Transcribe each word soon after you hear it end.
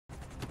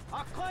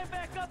I'll climb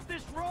back up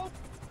this rope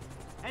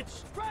and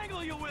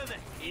strangle you with it!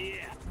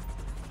 Yeah!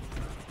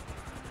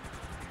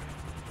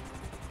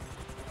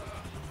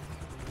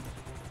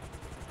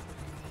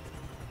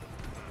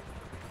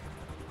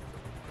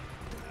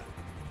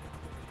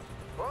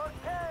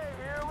 Okay,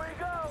 here we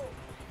go!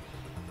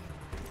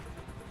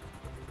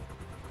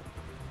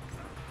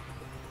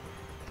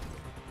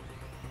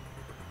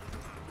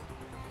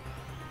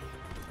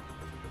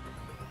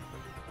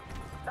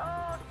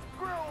 Don't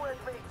screw with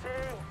me, T!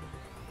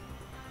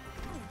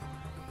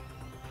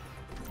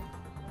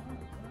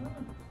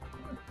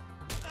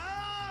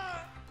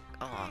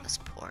 Oh, this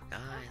poor guy.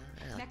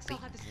 Next, I'll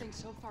have this thing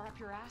so far up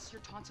your ass,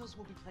 your tonsils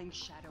will be playing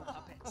shadow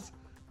puppets.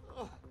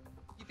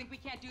 You think we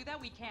can't do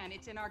that? We can.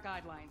 It's in our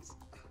guidelines.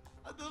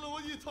 I don't know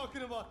what you're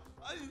talking about.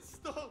 I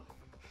installed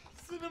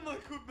cinema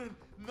equipment,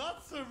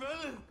 not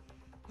surveillance.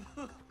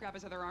 Grab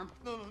his other arm.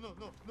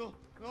 No.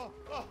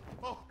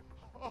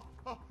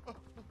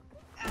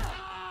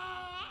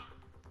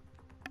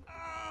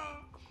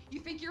 You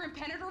think you're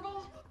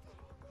impenetrable?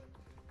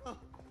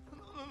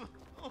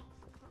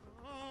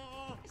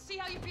 See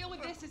how you feel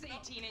with this is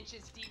 18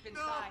 inches deep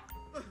inside.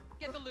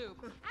 Get the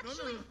lube.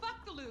 Actually,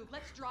 fuck the lube.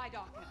 Let's dry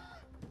dock him.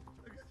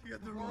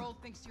 The world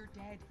thinks you're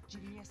dead,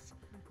 genius.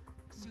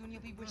 Soon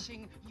you'll be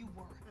wishing you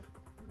were.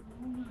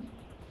 Who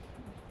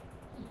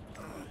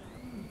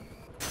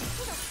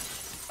the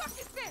fuck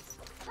is this?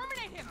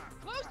 Terminate him!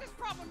 Close this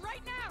problem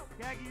right now!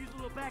 Gaggy, use a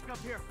little backup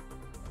here.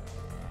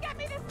 Get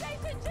me the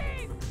station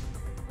chief!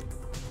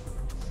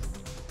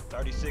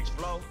 36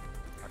 flow,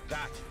 I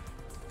got you.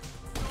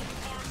 Don't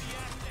harm the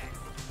asset.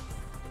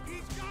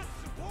 He's got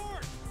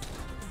support!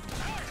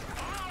 Hey,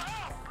 all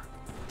help!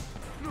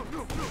 No!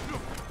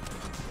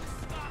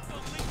 Stop the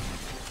leak!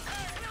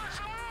 Hey, what's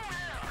wrong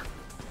here?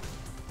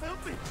 Help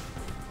me!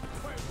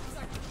 Wait,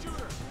 second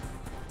shooter!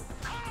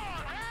 Come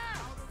on, man!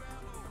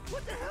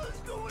 What the hell is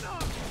going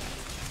on?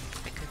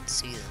 I couldn't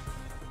see them.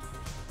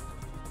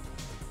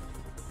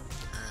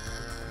 I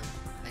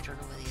don't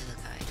know where the other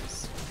guy is.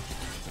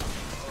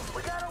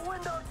 We got a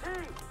window, T!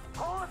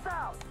 Pull us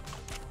out!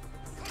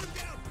 Coming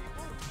down,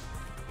 people!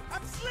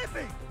 I'm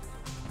slipping!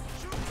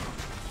 Shoot!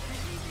 We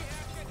need the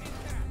asset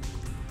intact!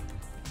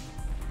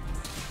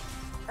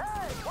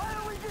 Hey, why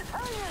are we just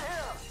hanging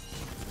here?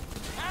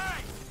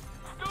 Hey!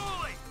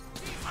 Stooley!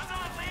 I'm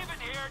not leaving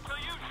here until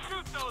you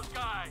shoot those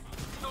guys!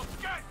 So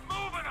get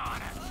moving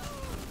on it!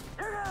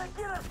 You're gonna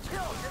get us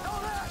killed, you know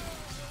that?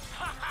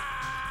 Ha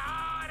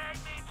ha! It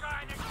ain't me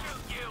trying to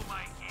shoot you,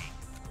 Mikey!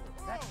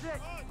 That's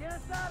it! Get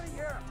us out of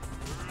here!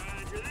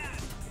 Roger that!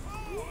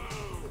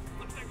 Whoa!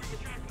 Looks like we've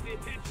attracted the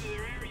attention of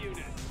their air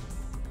unit.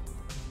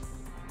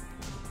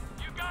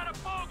 You got a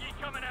bogey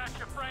coming at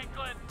you,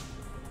 Franklin!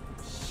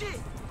 Shit!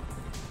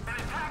 An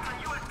attack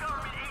on U.S.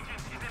 government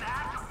agents is an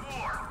act of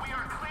war. We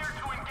are clear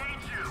to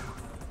engage you.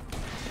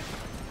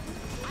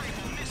 I ain't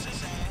gonna miss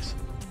his ass.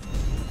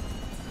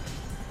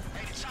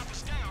 Hey, the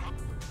chopper's down.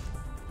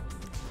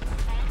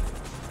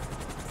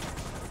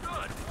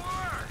 Good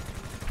work!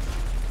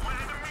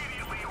 Land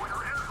immediately or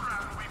your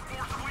aircraft will be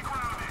forcibly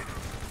grounded.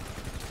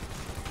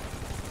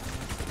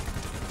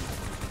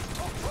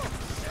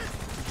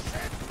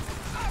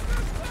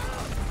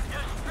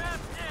 You're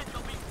strapped in,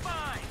 you'll be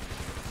fine!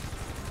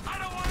 I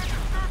don't want to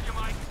disturb you,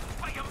 Mike,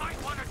 but you might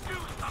want to do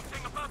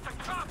something about the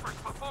choppers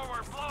before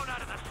we're blown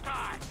out of the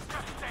sky.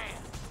 Just saying.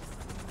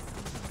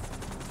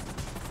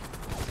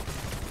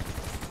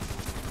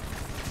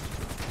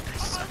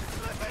 I'm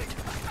slipping!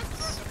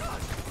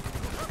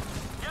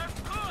 You're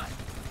good!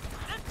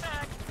 Sit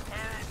back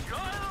and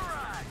enjoy the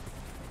ride!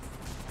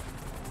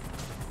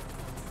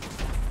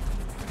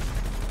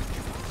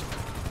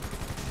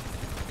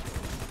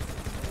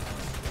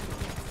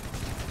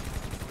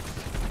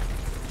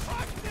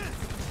 Darkness!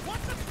 What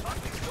the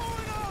fuck is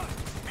going on?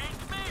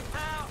 Beats me,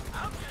 pal.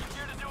 I'm just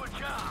here to do a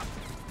job.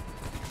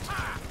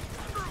 Ha!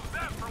 Screw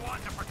them for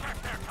wanting to protect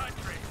their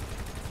country.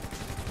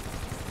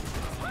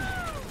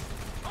 Woo!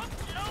 Hope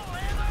you don't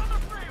land on the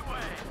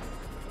freeway.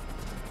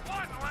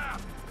 One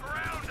left.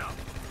 Ground them.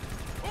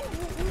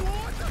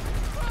 What the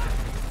fuck?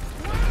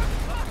 Where the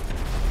fuck?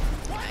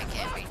 I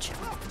can't reach him.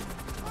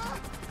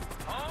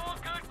 All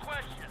good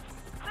questions.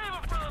 Save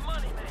them for the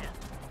money, man.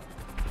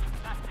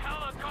 The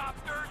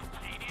helicopters,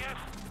 genius.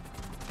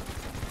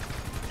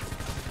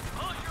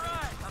 Close your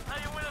eyes. I'll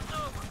tell you when it's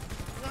over.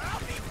 I'll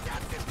be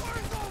dead before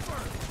it's over!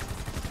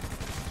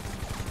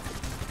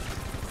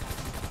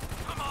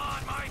 Come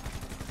on, Mike.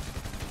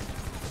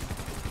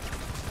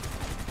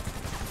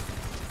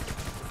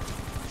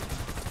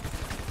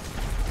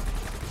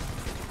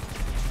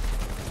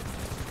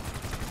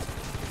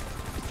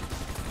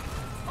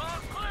 All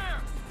clear.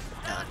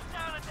 Set us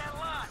down at that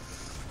lot.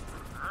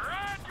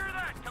 Roger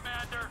that,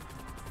 Commander.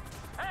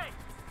 Hey,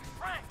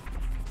 Frank.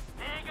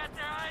 They ain't got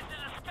their eyes in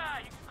the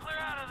sky. You can clear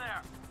out of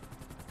there.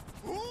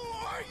 Who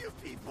are you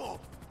people?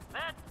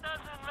 That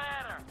doesn't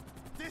matter.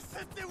 They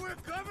said they were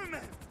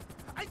government!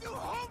 I do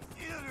home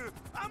theater!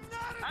 I'm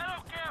not a... I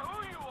don't care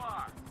who you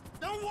are.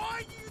 Then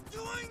why are you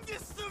doing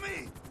this to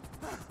me?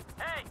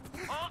 Hey,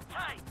 hold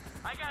tight.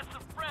 I got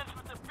some friends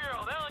with the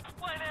Bureau. They'll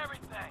explain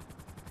everything.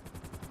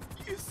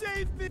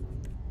 saved me!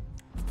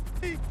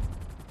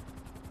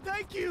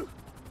 Thank you!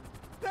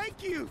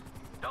 Thank you!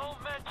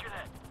 Don't mention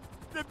it.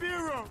 The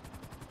Bureau!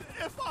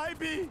 The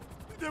FIB!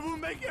 They will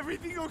make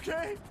everything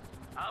okay?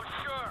 I'm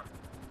sure.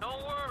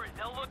 Don't worry,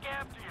 they'll look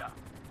after you.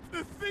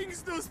 The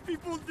things those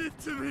people did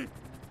to me!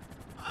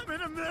 I'm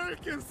an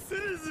American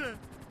citizen!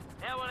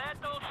 Yeah, well,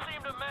 that don't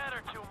seem to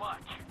matter too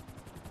much.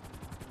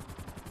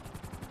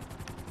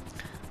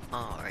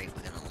 Alright,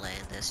 we're gonna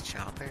land this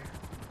chopper.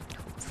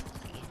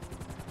 Hopefully.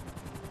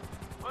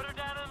 Put her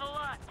down in the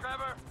lot,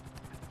 Trevor.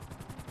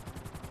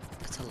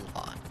 That's a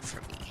lot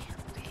for me.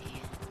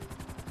 Okay.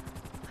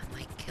 I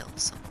might kill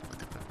someone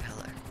with a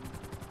propeller.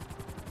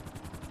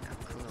 I'll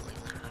cruelly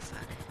laugh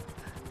at it.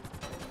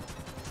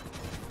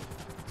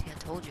 But... See, I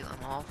told you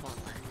I'm awful at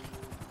landing.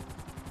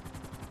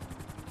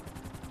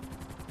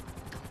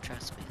 Don't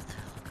trust me with the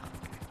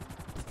helicopter.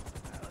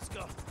 Alright, let's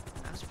go.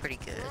 That was pretty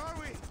good. Where are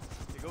we?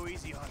 You go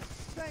easy on it.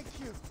 Thank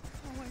you.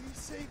 Oh, you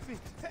saved me.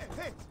 Hey,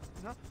 hey.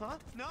 No, huh?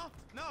 No,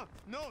 no,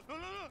 no, no, no,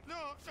 no,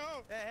 no,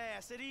 no. Hey, hey, I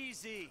said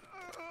easy.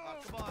 Oh,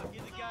 come on,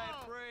 give the guy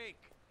a break.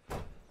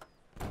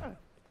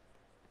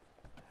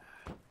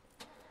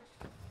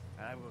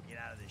 Alright, we'll get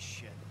out of this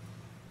shit.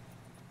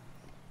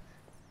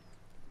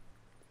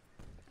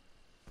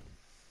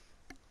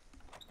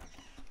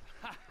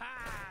 Ha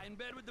ha! In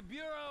bed with the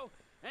Bureau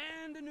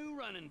and a new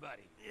running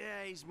buddy.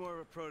 Yeah, he's more of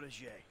a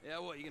protege. Yeah,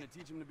 what, you gonna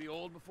teach him to be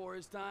old before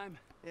his time?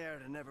 Yeah,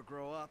 to never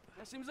grow up.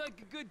 That seems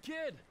like a good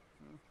kid.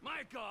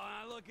 Michael,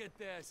 look at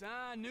this,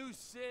 huh? New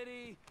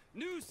city,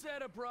 new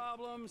set of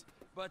problems,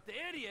 but the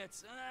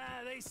idiots,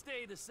 they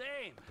stay the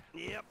same.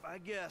 Yep, I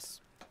guess.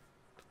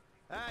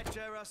 Alright,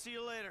 Trevor, I'll see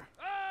you later.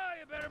 Oh,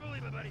 you better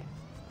believe it, buddy.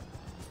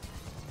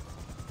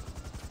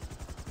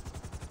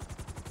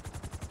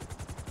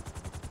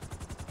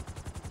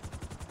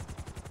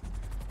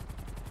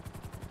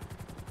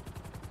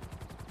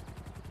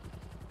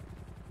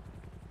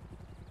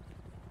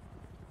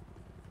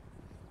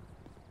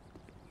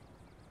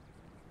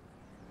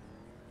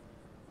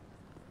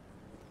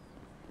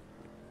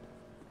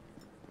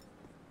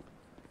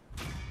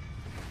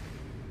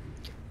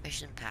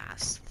 Mission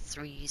pass.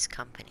 Three's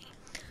company.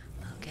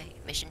 Okay,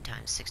 mission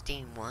time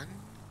 16-1.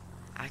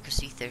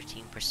 Accuracy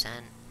 13%.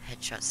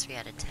 Headshots 3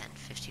 out of 10.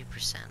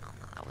 50% on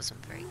that. That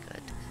wasn't very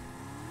good.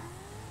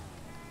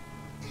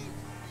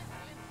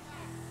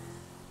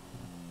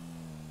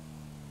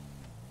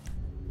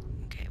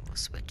 Okay, we'll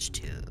switch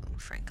to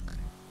Franklin.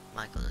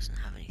 Michael doesn't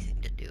have anything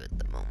to do at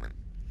the moment.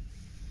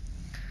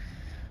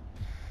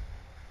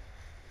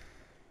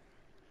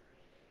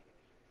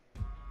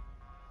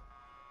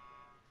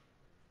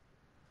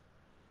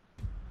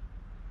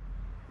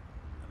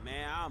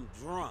 Man, I'm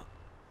drunk.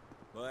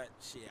 But,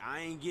 shit,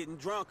 I ain't getting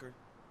drunker.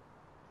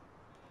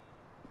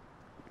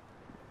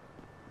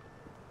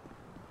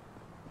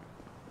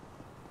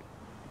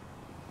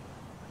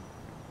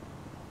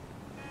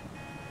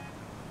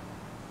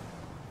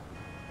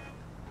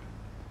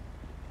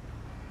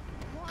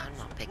 I'm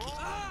not picky.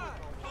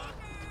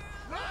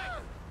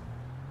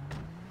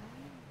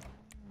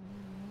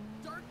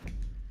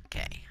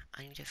 Okay,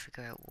 I need to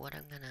figure out what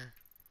I'm gonna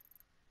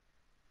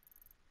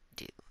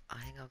do. I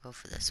think I'll go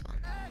for this one.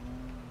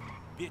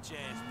 Bitch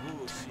ass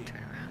bullshit.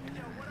 Turn around.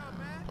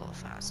 A little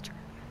faster.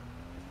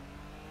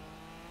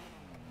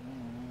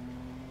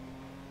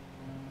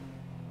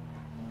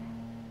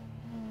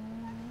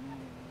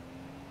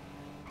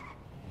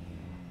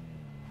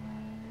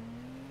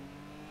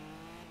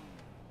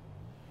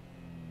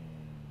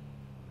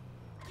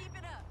 Keep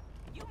it up.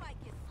 You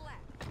might get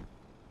slapped.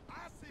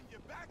 I send you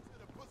back to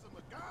the bosom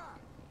of God.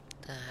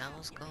 The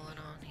hell's going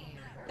on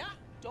here? Now,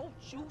 don't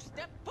you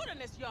step foot in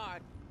this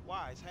yard.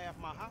 Why? It's half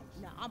my house.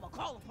 Now, I'ma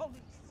call the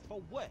police.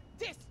 For what?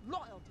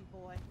 Disloyalty,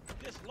 boy.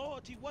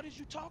 Disloyalty? What is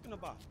you talking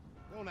about?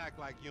 Don't act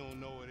like you don't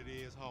know what it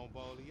is,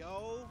 homeboy.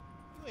 Yo,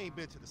 you ain't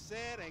been to the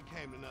set, ain't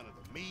came to none of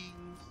the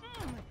meetings.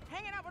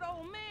 Hanging out with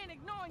old men,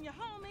 ignoring your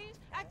homies,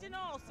 acting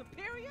all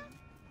superior?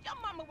 Your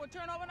mama would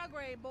turn over in her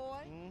grave,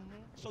 boy.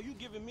 So you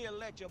giving me a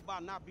lecture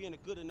about not being a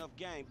good enough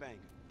gangbanger?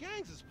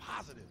 Gangs is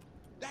positive.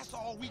 That's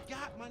all we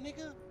got, my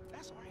nigga.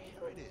 That's our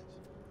heritage.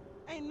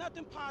 Ain't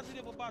nothing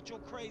positive about your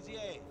crazy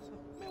ass.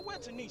 Man, where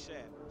Tanisha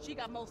at? She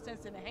got more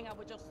sense than to hang out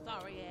with your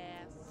sorry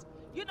ass.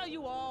 You know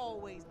you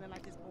always been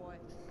like this, boy.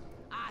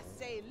 I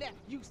say left,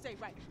 you say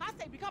right. I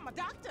say become a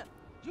doctor.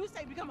 You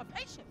say become a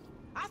patient.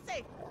 I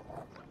say,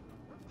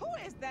 who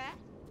is that?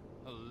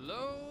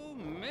 Hello,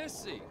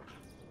 Missy.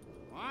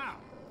 Wow,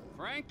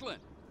 Franklin.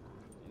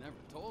 You never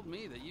told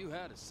me that you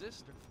had a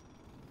sister.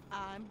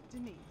 I'm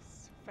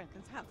Denise,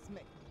 Franklin's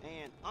housemate.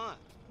 And aunt,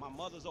 my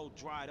mother's old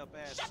dried up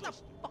ass Shut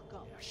sister. the fuck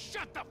up.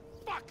 Shut the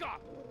fuck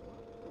up!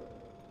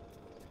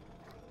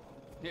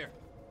 Here,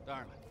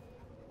 darling,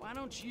 why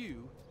don't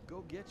you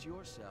go get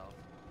yourself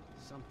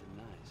something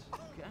nice,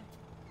 okay?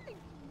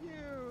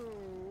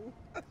 You.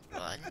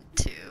 1,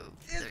 2,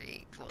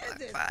 3, 4,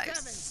 This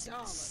is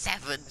 $5,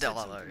 $7.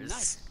 $7.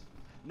 Nice,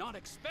 not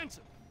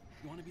expensive.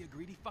 You want to be a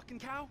greedy fucking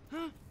cow,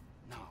 huh?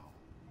 No.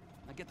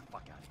 Now get the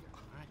fuck out of here,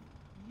 all right?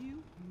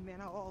 You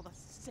men are all the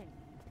same.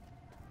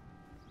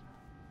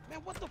 Man,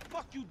 what the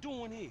fuck you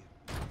doing here?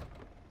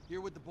 Here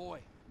with the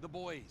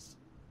boys.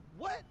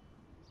 What?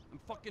 I'm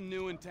fucking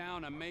new in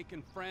town. I'm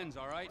making friends,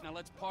 all right? Now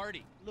let's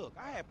party. Look,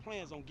 I had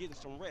plans on getting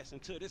some rest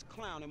until this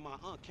clown and my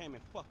aunt came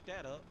and fucked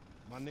that up.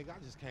 My nigga, I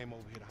just came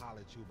over here to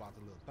holler at you about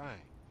the little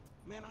thing.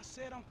 Man, I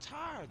said I'm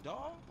tired,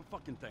 dawg. What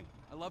fucking thing?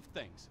 I love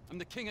things. I'm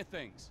the king of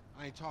things.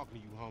 I ain't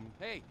talking to you, homie.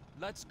 Hey,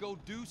 let's go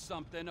do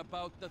something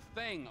about the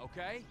thing,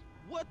 okay?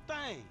 What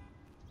thing?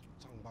 I'm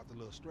talking about the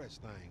little stretch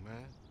thing,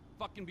 man.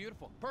 Fucking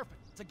beautiful. Perfect.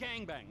 It's a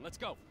gangbang. Let's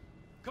go.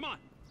 Come on.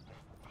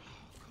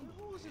 Come on,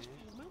 who is this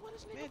fool, man? What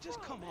is this? Man,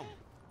 just come on.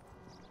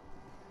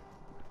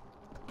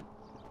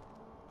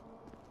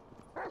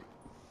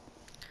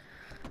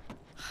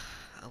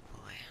 Oh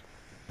boy.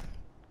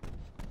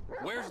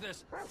 Where's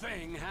this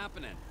thing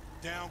happening?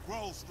 Down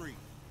Grove Street.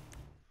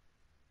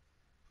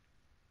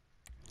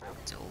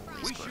 It's always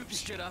We Grove shooting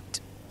Street. shit up,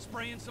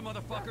 spraying some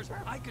motherfuckers.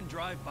 I can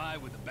drive by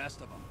with the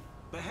best of them.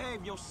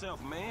 Behave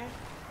yourself, man.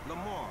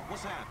 Lamar,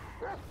 what's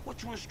happening?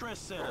 What you and Stress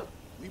set up?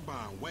 We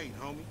buying weight,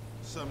 homie.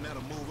 Something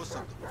that'll move us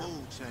up the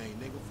food chain,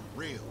 nigga, for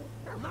real.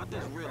 Not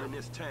this real in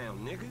this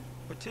town, nigga.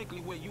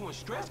 Particularly where you and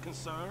Stress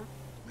concerned.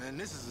 Man,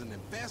 this is an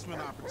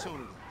investment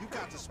opportunity. You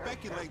got to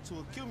speculate to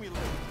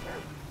accumulate.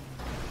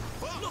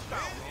 Fuck, Look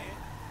out, man.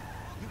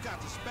 You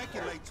got to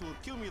speculate to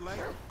accumulate.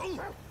 Ooh,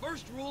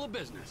 first rule of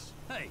business.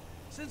 Hey,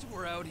 since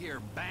we're out here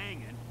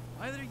banging,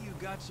 either you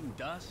got some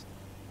dust?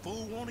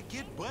 Fool wanna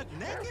get butt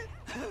naked?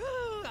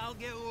 I'll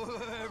get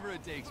wherever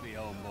it takes me,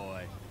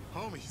 homeboy.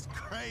 Homie's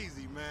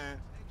crazy, man.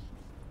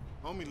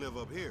 Homie live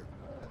up here.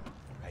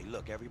 Hey,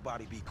 look,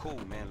 everybody be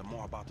cool, man.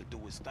 Lamar about to do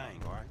his thing,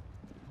 all right?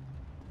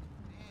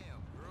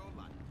 Damn, girl,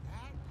 like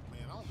that?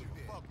 Man, I don't give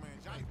a fuck, man.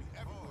 Johnny be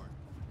everywhere.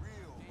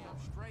 Real. Damn,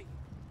 straight.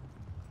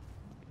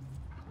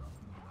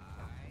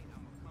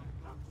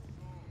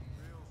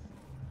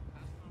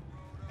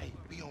 Hey,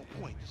 be on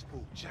point. This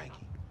fool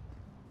janky.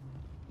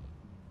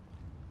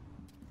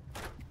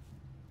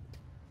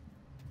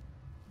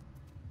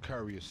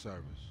 Courier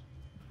service.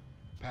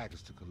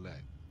 Package to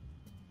collect.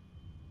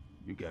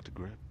 You got the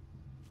grip?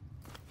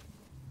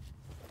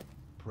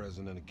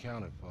 Present and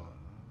accounted for.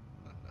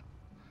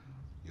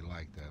 You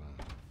like that,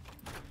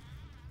 huh?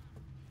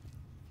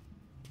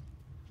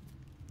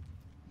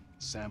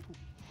 Sample?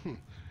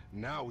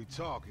 Now we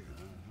talking.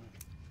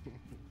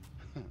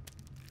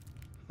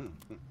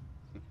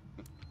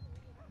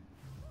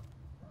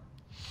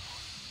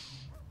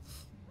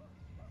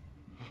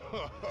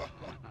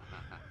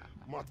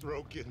 My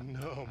throat getting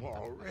numb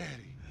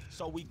already.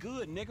 So we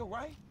good, nigga,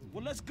 right?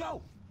 Well, let's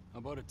go. How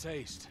about a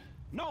taste?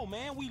 No,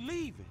 man, we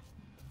leaving.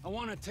 I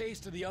want a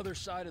taste of the other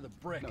side of the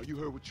brick. Now, you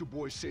heard what your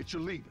boy said.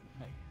 You're leaving.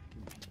 Hey,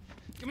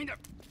 give me the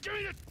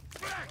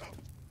back!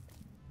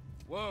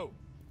 Whoa.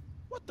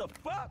 What the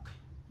fuck?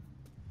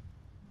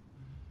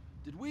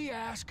 Did we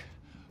ask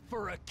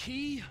for a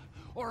key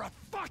or a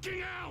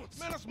fucking ounce?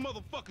 Man, that's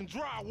motherfucking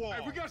drywall.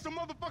 Hey, we got some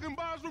motherfucking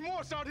buyer's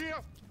remorse out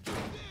here.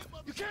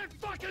 You can't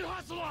fucking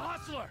hustle a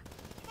hustler!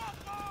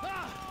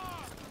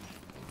 Ah!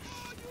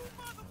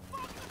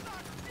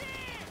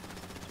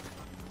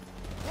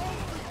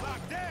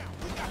 Locked down.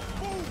 We got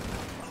food.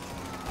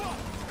 Fuck.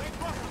 They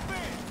brought the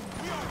van.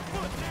 We on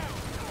foot now.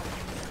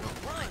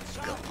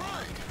 Go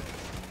on.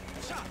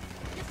 Chop,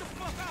 get the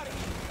fuck out of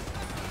here.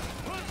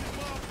 Punch it,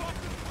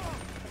 motherfucker.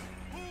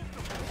 Move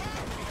the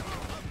fuck.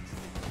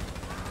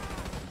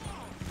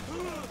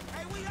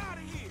 Hey, we out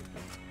of here.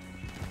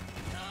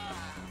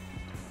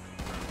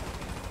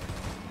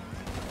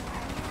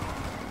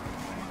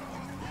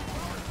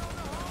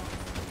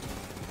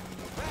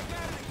 Back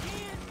at it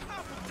again?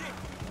 How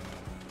ridiculous.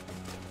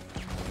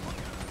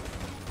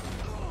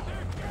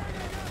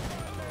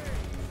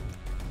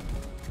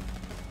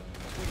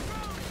 We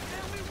roll,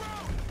 man, we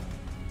roll.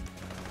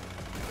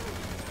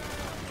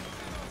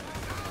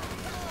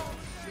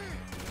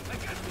 I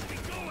guess we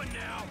can go in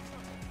now!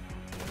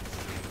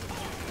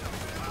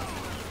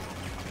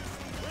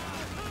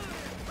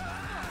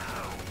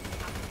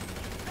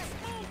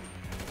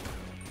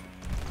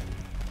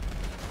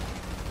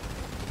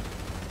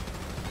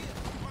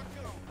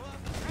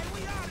 Hey,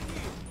 we out of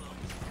here.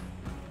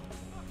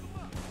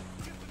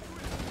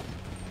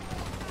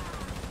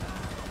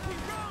 We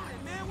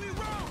rolling, man, we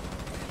rolling.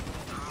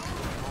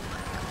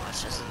 Gosh,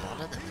 there's a lot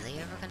of them. Are they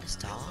ever gonna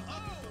stop?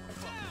 I'm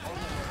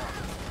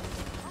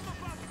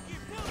about to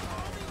get built,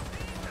 homie.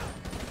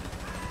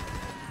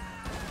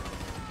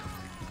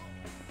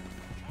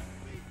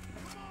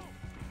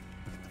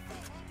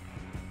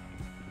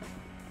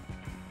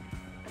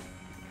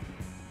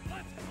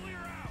 Let's clear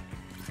out!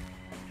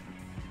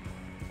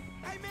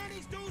 Hey, man,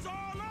 these dudes are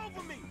all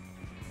over me.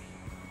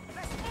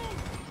 Let's move.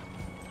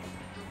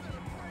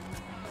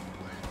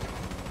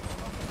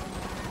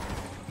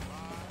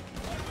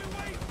 What are we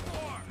waiting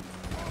for?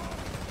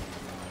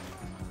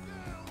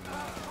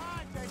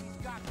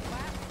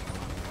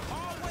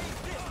 Always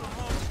this,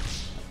 Lamar.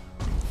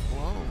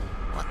 Whoa,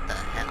 what the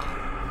hell?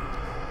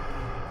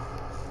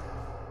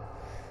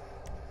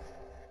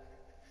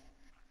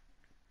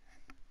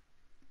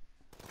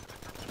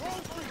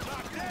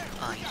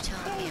 Oh, you're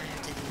telling me I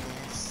have to do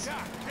this?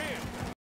 God damn.